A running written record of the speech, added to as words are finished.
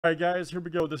All right, guys, here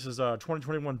we go. This is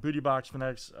 2021 Booty Box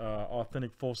Fanatics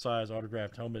authentic full-size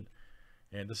autographed helmet,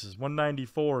 and this is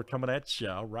 194 coming at you.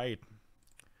 All right,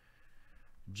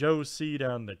 Joe C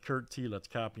down to Kurt T. Let's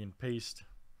copy and paste.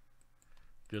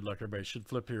 Good luck, everybody. Should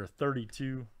flip here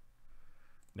 32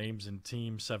 names and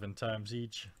teams 7 times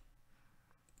each.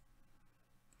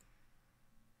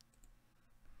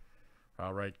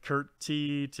 All right, Kurt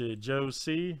T to Joe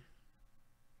C.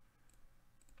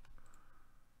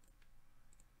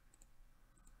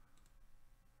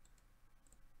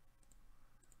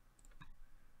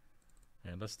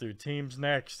 And let's do teams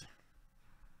next.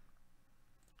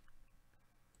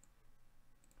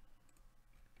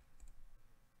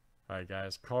 All right,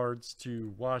 guys. Cards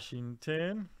to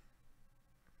Washington.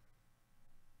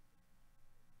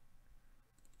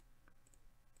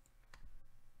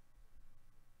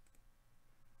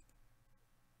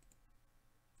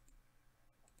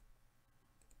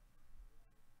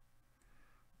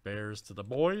 Bears to the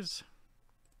boys.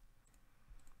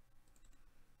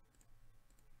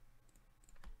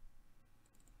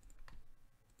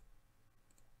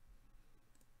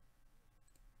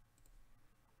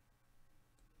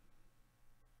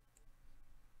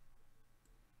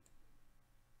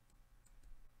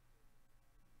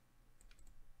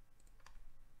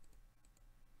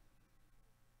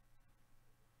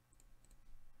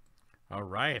 All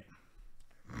right.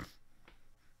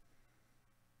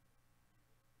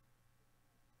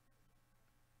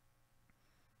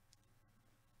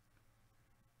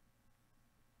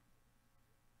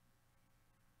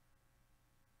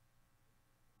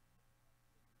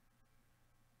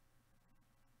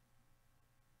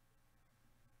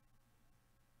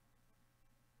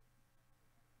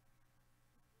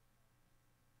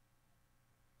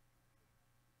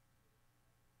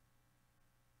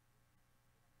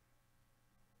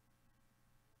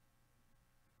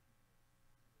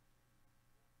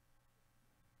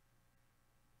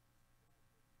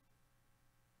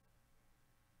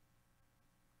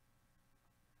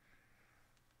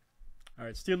 All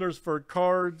right, Steelers for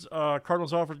cards.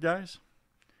 Cardinals offered, guys.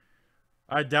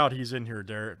 I doubt he's in here,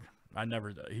 Derek. I've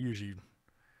never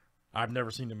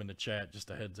seen him in the chat.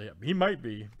 Just a heads up. He might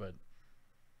be, but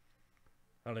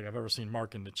I don't think I've ever seen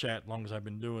Mark in the chat as long as I've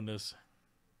been doing this.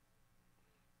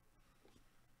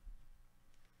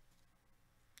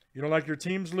 You don't like your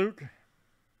teams, Luke?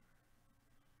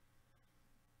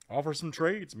 Offer some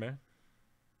trades, man.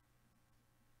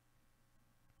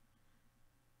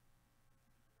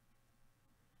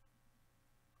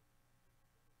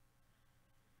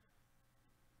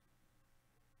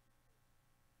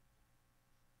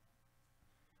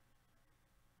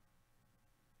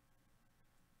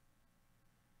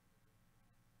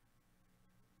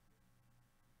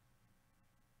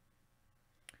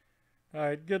 All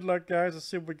right, good luck, guys. Let's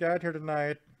see what we got here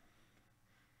tonight.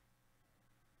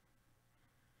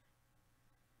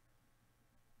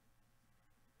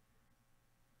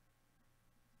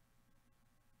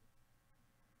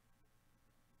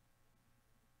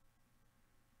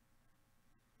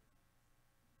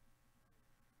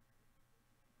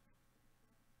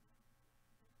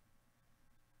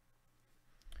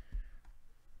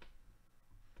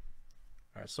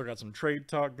 All right, still got some trade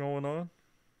talk going on.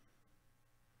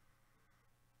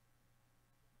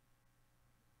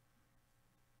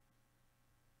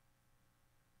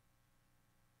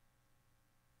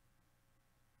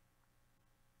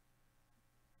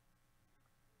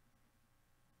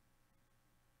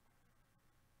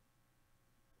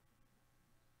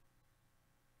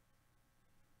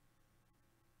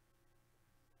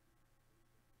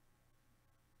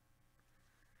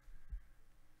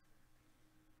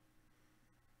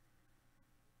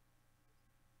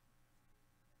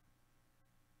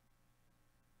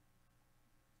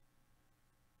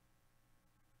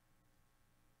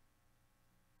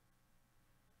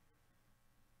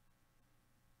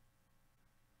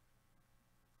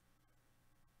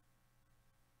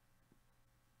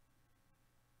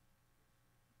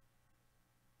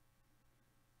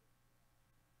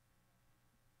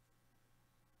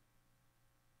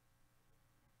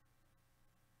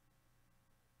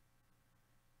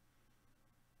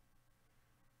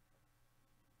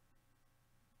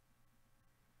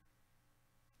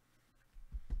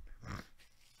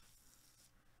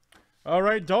 All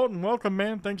right, Dalton, welcome,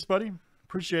 man. Thanks, buddy.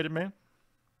 Appreciate it, man.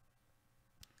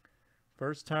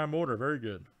 First time order. Very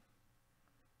good.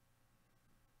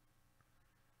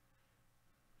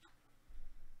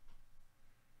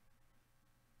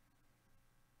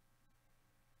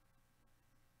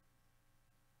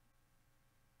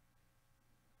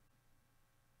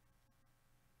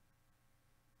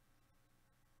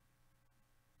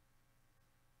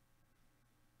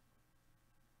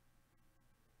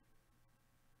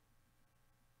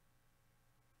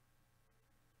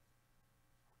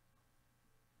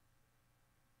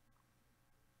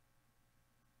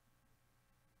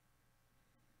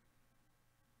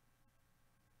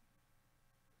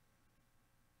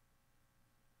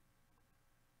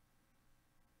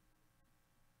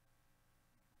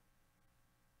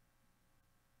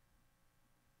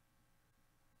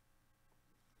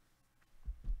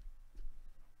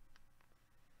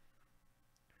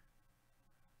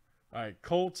 All right,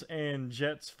 Colts and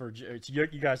Jets for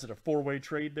you guys did a 4-way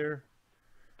trade there.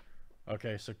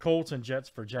 Okay, so Colts and Jets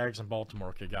for Jags and Baltimore.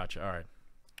 Okay, gotcha. All right.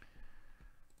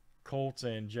 Colts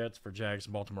and Jets for Jags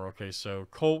and Baltimore. Okay, so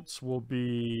Colts will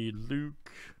be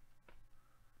Luke.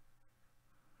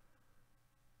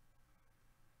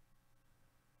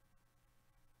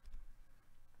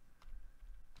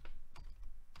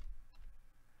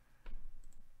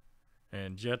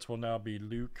 And Jets will now be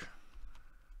Luke.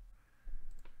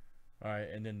 All right,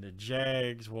 and then the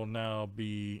Jags will now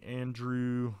be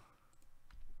Andrew.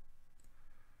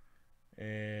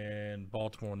 And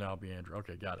Baltimore will now be Andrew.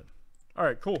 Okay, got it. All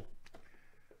right, cool.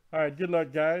 All right, good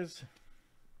luck, guys.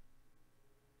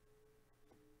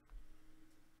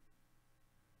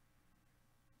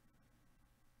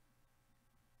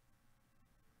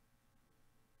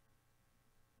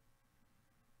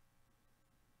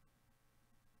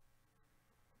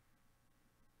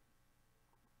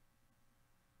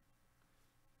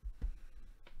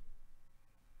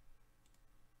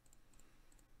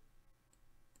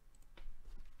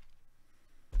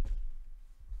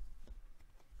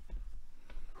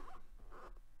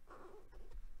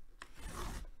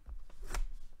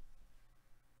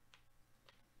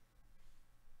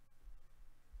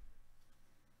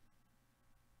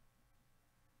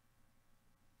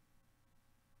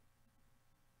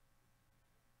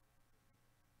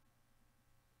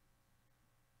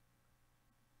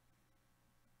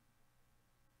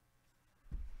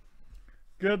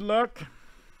 Good luck.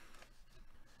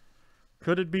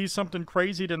 Could it be something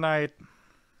crazy tonight?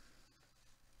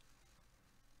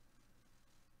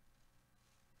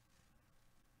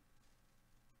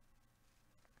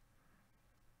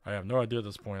 I have no idea at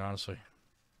this point, honestly.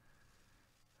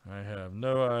 I have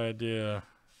no idea.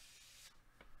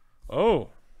 Oh.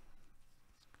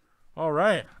 All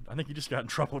right. I think he just got in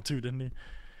trouble too, didn't he?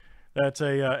 That's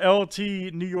a LT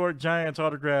New York Giants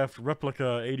autographed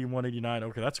replica 8189.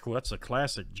 Okay, that's cool. That's a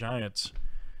classic Giants.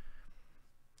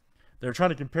 They're trying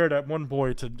to compare that one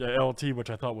boy to LT, which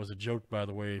I thought was a joke, by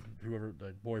the way. Whoever,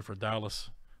 the boy for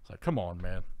Dallas. It's like, come on,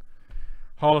 man.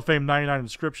 Hall of Fame 99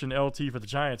 inscription LT for the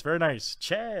Giants. Very nice.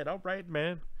 Chad, all right,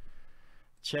 man.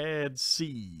 Chad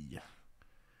C.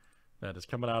 That is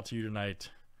coming out to you tonight.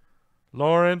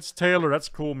 Lawrence Taylor, that's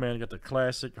cool, man. You got the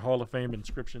classic Hall of Fame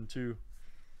inscription, too.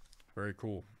 Very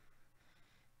cool.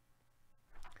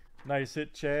 Nice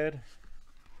hit, Chad.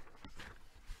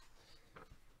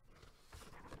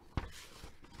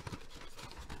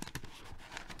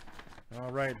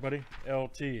 All right, buddy.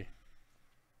 LT.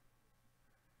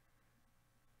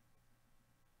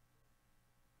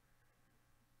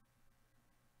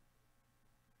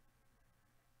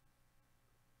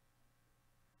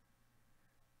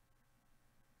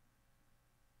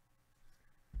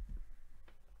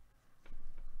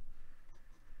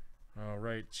 All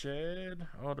right, Chad.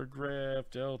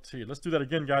 Autographed LT. Let's do that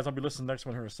again, guys. I'll be listening to the next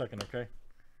one here in a second, okay?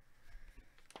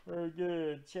 Very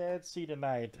good. Chad C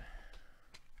tonight.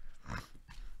 All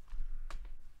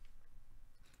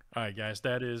right, guys.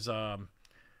 That is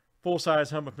full-size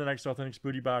helmet for the next Authentics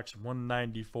Booty Box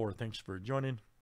 194. Thanks for joining.